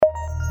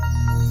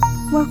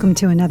Welcome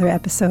to another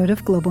episode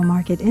of Global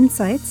Market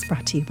Insights,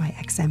 brought to you by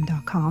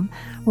XM.com,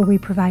 where we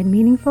provide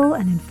meaningful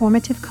and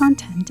informative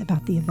content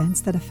about the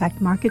events that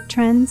affect market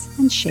trends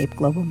and shape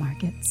global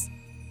markets.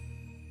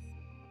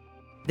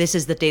 This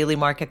is the Daily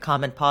Market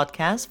Comment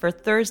Podcast for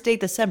Thursday,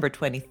 December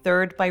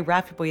 23rd by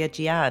Rafi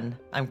Boyadjian.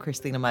 I'm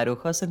Cristina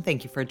Marujos, and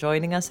thank you for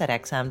joining us at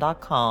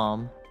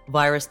XM.com.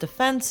 Virus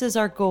defenses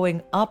are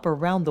going up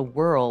around the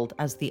world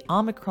as the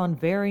Omicron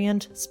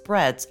variant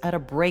spreads at a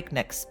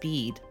breakneck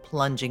speed,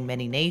 plunging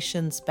many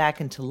nations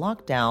back into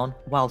lockdown,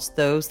 whilst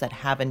those that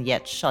haven't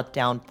yet shut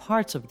down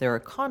parts of their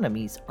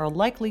economies are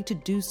likely to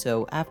do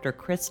so after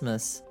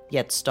Christmas.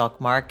 Yet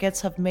stock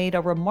markets have made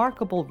a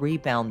remarkable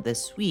rebound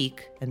this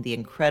week, and the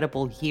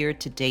incredible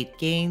year-to-date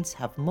gains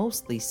have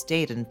mostly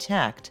stayed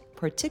intact,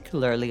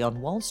 particularly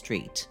on Wall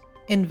Street.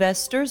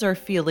 Investors are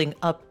feeling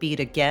upbeat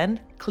again,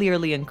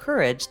 clearly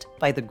encouraged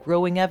by the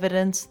growing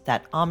evidence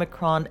that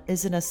Omicron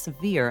isn't as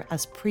severe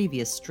as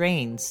previous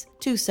strains.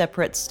 Two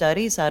separate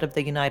studies out of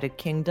the United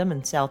Kingdom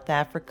and South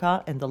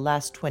Africa in the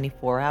last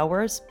 24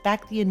 hours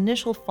back the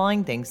initial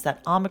findings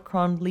that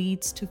Omicron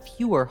leads to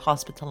fewer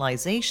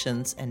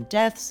hospitalizations and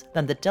deaths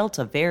than the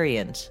Delta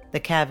variant. The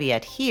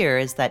caveat here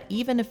is that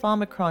even if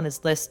Omicron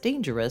is less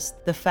dangerous,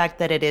 the fact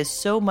that it is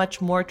so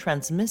much more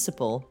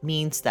transmissible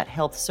means that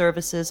health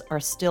services are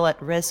still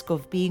at risk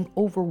of being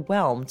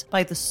overwhelmed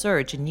by the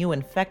surge in new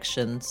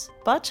infections.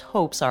 But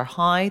hopes are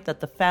high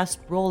that the fast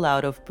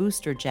rollout of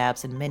booster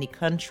jabs in many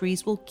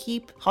countries will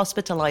keep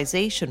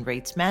hospitalization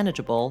rates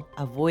manageable,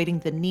 avoiding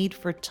the need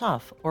for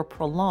tough or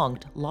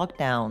prolonged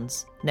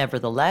lockdowns.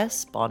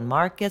 Nevertheless, bond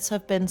markets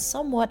have been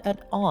somewhat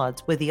at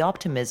odds with the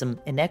optimism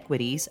in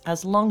equities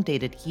as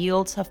long-dated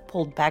yields have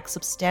pulled back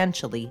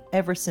substantially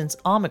ever since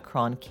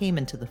Omicron came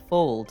into the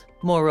fold.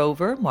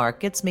 Moreover,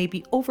 markets may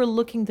be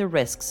overlooking the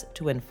risks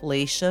to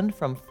inflation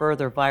from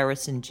further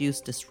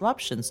virus-induced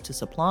disruptions to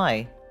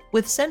supply.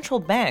 With central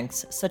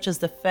banks, such as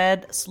the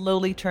Fed,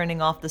 slowly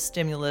turning off the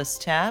stimulus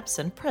taps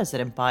and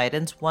President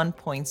Biden's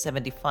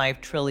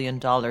 $1.75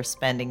 trillion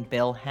spending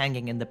bill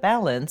hanging in the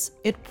balance,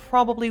 it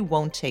probably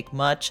won't take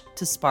much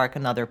to spark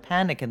another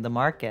panic in the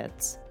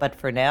markets. But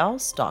for now,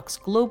 stocks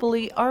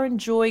globally are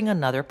enjoying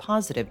another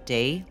positive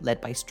day, led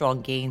by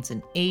strong gains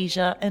in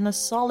Asia and a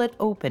solid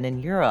open in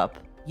Europe.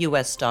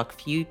 U.S. stock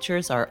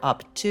futures are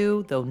up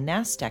too, though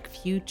Nasdaq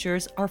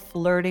futures are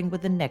flirting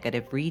with the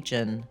negative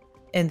region.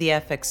 In the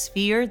FX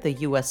sphere, the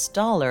US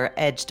dollar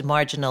edged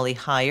marginally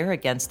higher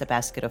against a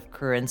basket of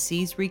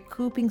currencies,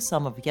 recouping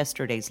some of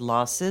yesterday's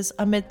losses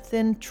amid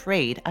thin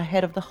trade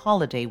ahead of the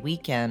holiday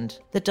weekend.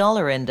 The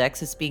dollar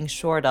index is being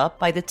shored up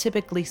by the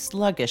typically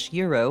sluggish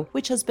euro,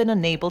 which has been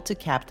unable to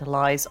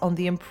capitalize on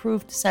the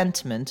improved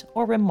sentiment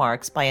or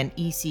remarks by an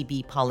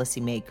ECB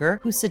policymaker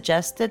who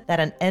suggested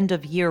that an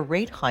end-of-year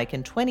rate hike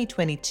in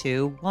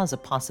 2022 was a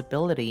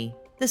possibility.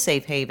 The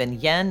safe haven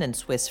yen and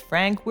Swiss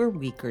franc were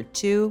weaker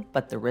too,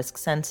 but the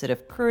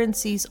risk-sensitive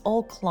currencies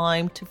all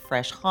climbed to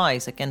fresh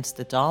highs against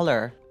the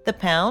dollar. The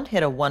pound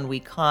hit a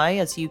one-week high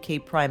as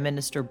UK Prime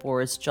Minister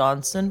Boris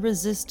Johnson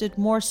resisted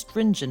more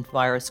stringent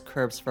virus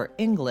curbs for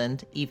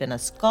England, even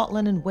as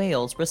Scotland and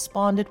Wales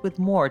responded with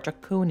more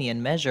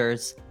draconian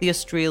measures. The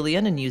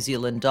Australian and New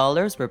Zealand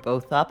dollars were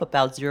both up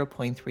about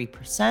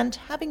 0.3%,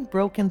 having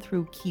broken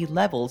through key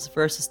levels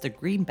versus the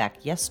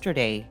greenback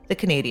yesterday. The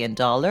Canadian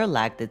dollar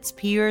lagged its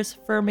peers,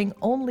 firming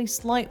only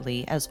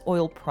slightly as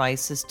oil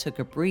prices took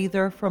a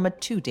breather from a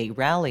two-day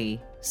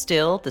rally.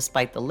 Still,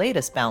 despite the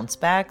latest bounce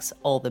backs,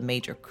 all the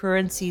major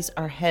currencies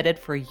are headed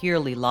for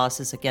yearly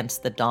losses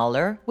against the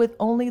dollar, with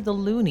only the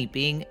loonie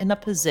being in a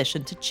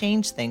position to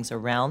change things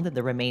around in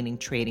the remaining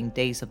trading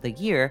days of the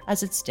year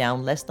as it's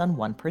down less than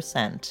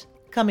 1%.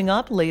 Coming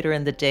up later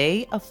in the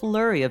day, a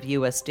flurry of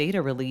U.S.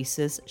 data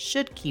releases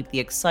should keep the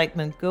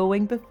excitement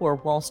going before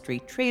Wall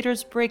Street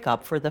traders break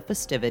up for the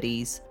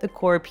festivities. The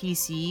core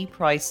PCE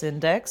price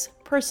index,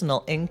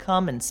 personal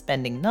income and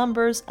spending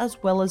numbers,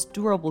 as well as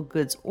durable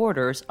goods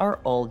orders are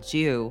all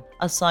due.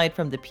 Aside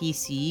from the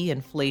PCE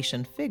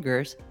inflation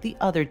figures, the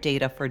other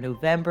data for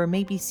November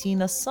may be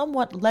seen as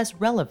somewhat less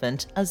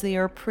relevant as they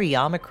are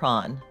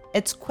pre-Omicron.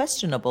 It's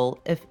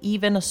questionable if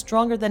even a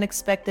stronger than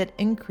expected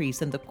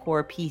increase in the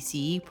core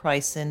PCE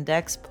price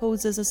index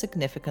poses a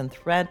significant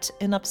threat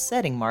in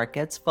upsetting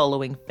markets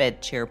following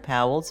Fed Chair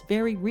Powell's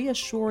very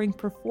reassuring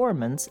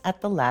performance at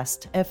the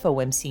last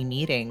FOMC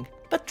meeting.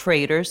 But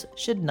traders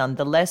should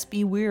nonetheless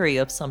be wary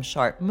of some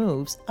sharp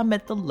moves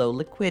amid the low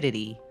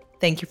liquidity.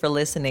 Thank you for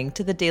listening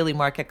to the Daily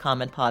Market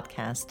Comment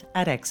Podcast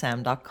at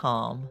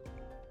XM.com.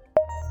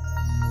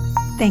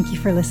 Thank you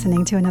for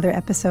listening to another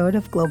episode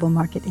of Global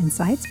Market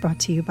Insights, brought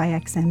to you by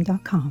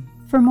XM.com.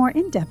 For more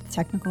in-depth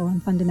technical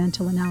and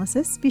fundamental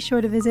analysis, be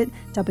sure to visit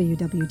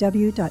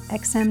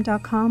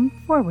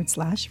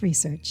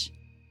www.xm.com/research.